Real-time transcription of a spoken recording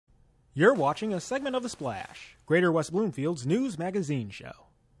You're watching a segment of The Splash, Greater West Bloomfield's news magazine show.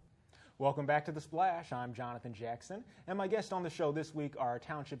 Welcome back to The Splash. I'm Jonathan Jackson, and my guests on the show this week are our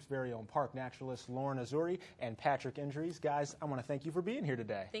township's very own park naturalists Lauren Azoury and Patrick Endres. Guys, I want to thank you for being here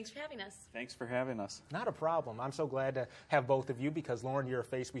today. Thanks for having us. Thanks for having us. Not a problem. I'm so glad to have both of you because, Lauren, you're a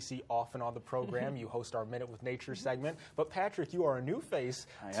face we see often on the program. You host our Minute with Nature segment. But, Patrick, you are a new face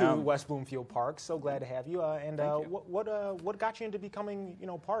to West Bloomfield Park. So glad to have you. What got you into becoming,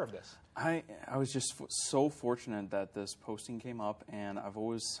 part of this? I was just so fortunate that this posting came up, and I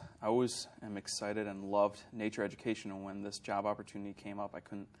always am excited and loved nature education. And when this job opportunity came up, I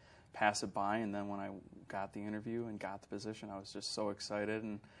couldn't pass it by. And then when I got the interview and got the position, I was just so excited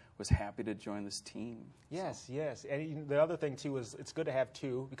and was happy to join this team. Yes, yes. And the other thing, too, is it's good to have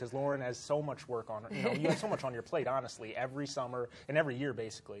two because Lauren has so much work on her. You have so much on your plate, honestly, every summer and every year,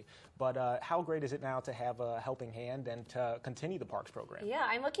 basically. But how great is it now to have a helping hand and to continue the Parks program? Yeah,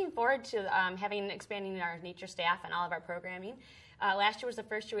 I'm looking forward to expanding our nature staff and all of our programming. Last year was the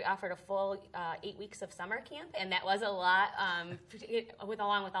first year we offered a full 8 weeks of summer camp, and that was a lot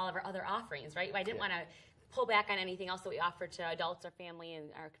along with all of our other offerings, right? I didn't want to pull back on anything else that we offered to adults or family and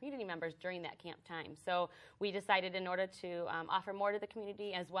our community members during that camp time. So we decided in order to offer more to the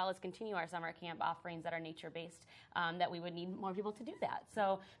community as well as continue our summer camp offerings that are nature-based, that we would need more people to do that.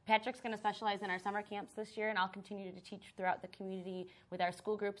 So Patrick's going to specialize in our summer camps this year, and I'll continue to teach throughout the community with our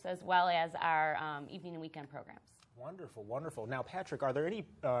school groups as well as our evening and weekend programs. Wonderful, wonderful. Now, Patrick, are there any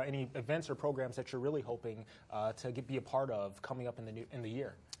events or programs that you're really hoping to be a part of coming up in the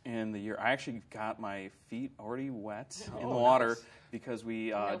year? In the year, I actually got my feet already wet in the water because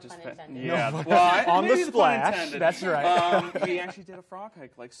we no just pun intended. yeah on the splash. That's right. We actually did a frog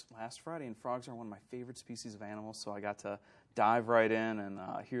hike last Friday, and frogs are one of my favorite species of animals. So I got to dive right in and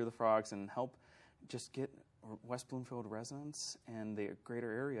hear the frogs and help just get West Bloomfield residents and the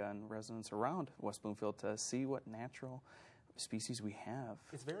greater area and residents around West Bloomfield to see what natural species we have.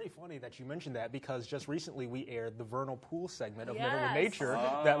 It's very funny that you mentioned that because just recently we aired the vernal pool segment of Minute with Nature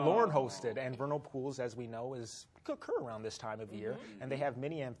that Lauren hosted, and vernal pools, as we know, occur around this time of year, and they have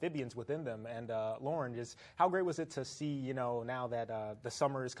many amphibians within them. And Lauren, just how great was it to see, now that the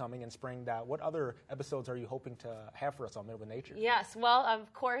summer is coming and spring, what other episodes are you hoping to have for us on Minute with Nature? Yes, well,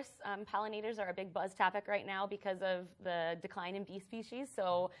 of course, pollinators are a big buzz topic right now because of the decline in bee species.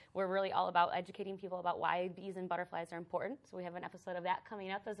 So we're really all about educating people about why bees and butterflies are important. So we have an episode of that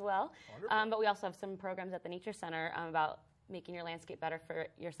coming up as well. But we also have some programs at the Nature Center about making your landscape better for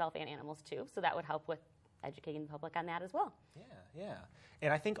yourself and animals too. So that would help with educating the public on that as well. Yeah.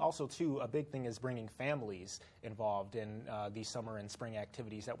 And I think also, too, a big thing is bringing families involved in these summer and spring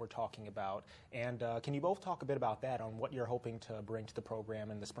activities that we're talking about. And can you both talk a bit about that, on what you're hoping to bring to the program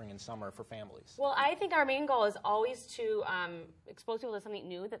in the spring and summer for families? Well, I think our main goal is always to expose people to something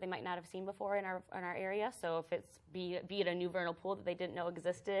new that they might not have seen before in our area. So if it's be it a new vernal pool that they didn't know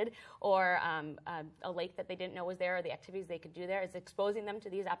existed, or a lake that they didn't know was there, or the activities they could do there, it's exposing them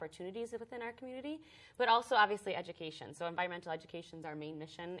to these opportunities within our community, but also obviously education. So environmental education is our main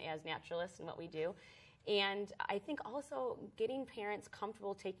mission as naturalists and what we do. And I think also getting parents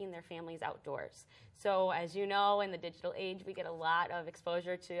comfortable taking their families outdoors. So as you know, in the digital age, we get a lot of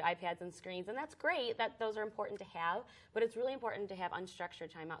exposure to iPads and screens, and that's great, those are important to have, but it's really important to have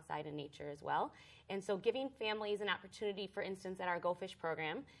unstructured time outside in nature as well. And so giving families an opportunity, for instance, at our Go Fish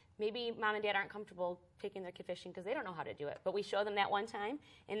program, maybe mom and dad aren't comfortable taking their kid fishing because they don't know how to do it, but we show them that one time,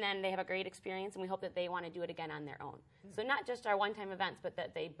 and then they have a great experience, and we hope that they want to do it again on their own. So not just our one-time events, but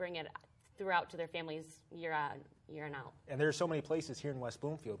that they bring it throughout to their families year and out. And there are so many places here in West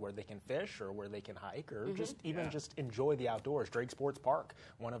Bloomfield where they can fish or where they can hike or just enjoy the outdoors. Drake Sports Park,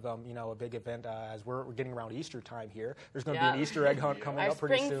 one of them, a big event as we're getting around Easter time here. There's going to be an Easter egg hunt coming up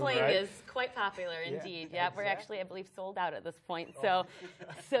pretty soon, Our spring fling right? is quite popular indeed. Yeah, We're actually, I believe, sold out at this point. So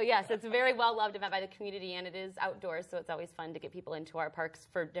yes, it's a very well-loved event by the community, and it is outdoors, so it's always fun to get people into our parks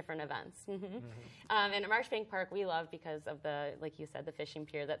for different events. And at Marshbank Park, we love because of like you said, the fishing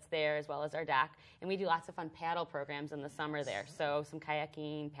pier that's there, as well as our dock, and we do lots of fun paddle programs in the summer there. So some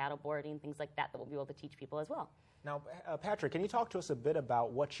kayaking, paddle boarding, things like that we'll be able to teach people as well. Now, Patrick, can you talk to us a bit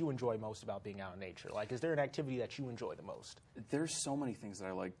about what you enjoy most about being out in nature? Like, is there an activity that you enjoy the most? There's so many things that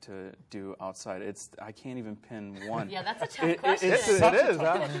I like to do outside. I can't even pin one. Yeah, that's a tough question. It is,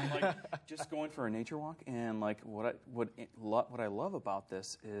 huh? Like, just going for a nature walk, and like what I love about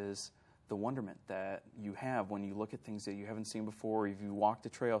this is the wonderment that you have when you look at things that you haven't seen before. If you walk the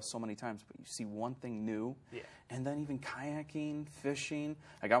trail so many times, but you see one thing new, and then even kayaking, fishing.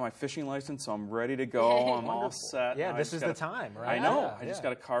 I got my fishing license, so I'm ready to go. I'm all set. Yeah, this is the time, right? I know. I just got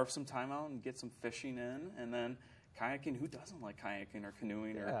to carve some time out and get some fishing in, and then kayaking. Who doesn't like kayaking or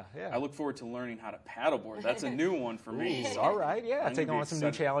canoeing? Yeah. I look forward to learning how to paddleboard. That's a new one for me. Ooh, all right, yeah, taking on some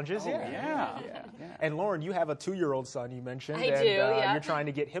new challenges. Yeah. And Lauren, you have a 2-year-old son you mentioned. I do, yeah. You're trying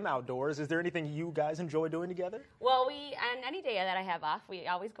to get him outdoors. Is there anything you guys enjoy doing together? Well, on any day that I have off, we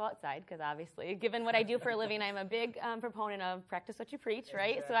always go outside because obviously, given what I do for a living, I'm a big proponent of practice what you preach,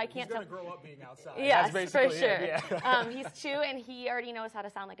 right? Exactly. So I can't. He's going to grow up being outside. Yes, for sure. Yeah. He's 2 and he already knows how to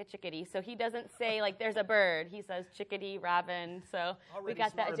sound like a chickadee. So he doesn't say like there's a bird. He says chickadee, robin. So we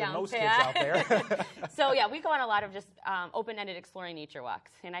got that down most kids out there. So yeah, we go on a lot of just open-ended exploring nature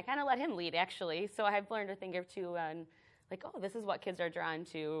walks, and I kind of let him lead actually. So I've learned a thing or two on like, oh, this is what kids are drawn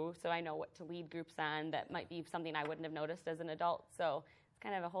to. So I know what to lead groups on that might be something I wouldn't have noticed as an adult. So it's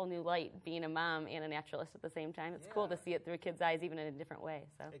kind of a whole new light being a mom and a naturalist at the same time. It's cool to see it through a kid's eyes, even in a different way.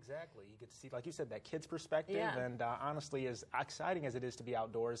 So exactly, you get to see, like you said, that kid's perspective. Yeah. And honestly, as exciting as it is to be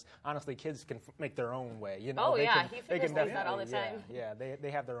outdoors, honestly, kids can make their own way. You know, he figures things out all the time. Yeah,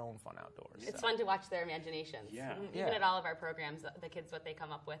 they have their own fun outdoors. It's fun to watch their imaginations. Yeah. Even at all of our programs, the kids, what they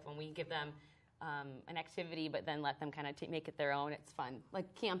come up with when we give them an activity, but then let them kind of make it their own. It's fun.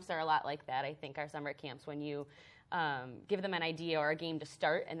 Like camps are a lot like that. I think our summer camps, when you give them an idea or a game to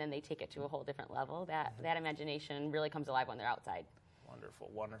start, and then they take it to a whole different level. That imagination really comes alive when they're outside. Wonderful,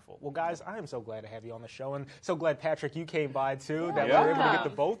 wonderful. Well, guys, I am so glad to have you on the show, and so glad, Patrick, you came by, too, that we were able to get the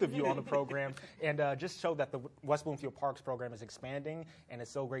both of you on the program, and just show that the West Bloomfield Parks program is expanding, and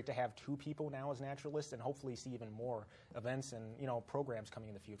it's so great to have 2 people now as naturalists, and hopefully see even more events and, programs coming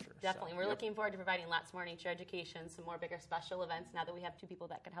in the future. Definitely. We're looking forward to providing lots more nature education, some more bigger special events now that we have 2 people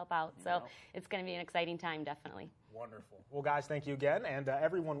that could help out. So it's going to be an exciting time, definitely. Wonderful. Well, guys, thank you again. And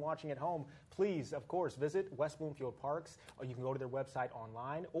everyone watching at home, please, of course, visit West Bloomfield Parks. Or you can go to their website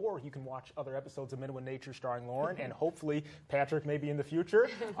online, or you can watch other episodes of Minute with Nature starring Lauren, and hopefully Patrick maybe in the future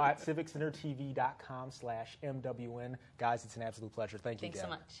at civiccentertv.com/MWN. Guys, it's an absolute pleasure. Thank you again.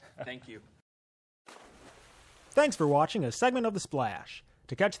 Thanks so much. Thank you. Thanks for watching a segment of The Splash.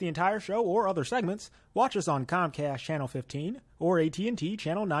 To catch the entire show or other segments, watch us on Comcast Channel 15 or AT&T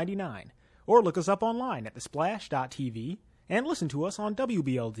Channel 99. Or look us up online at thesplash.tv and listen to us on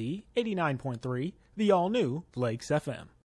WBLD 89.3, the all-new Lakes FM.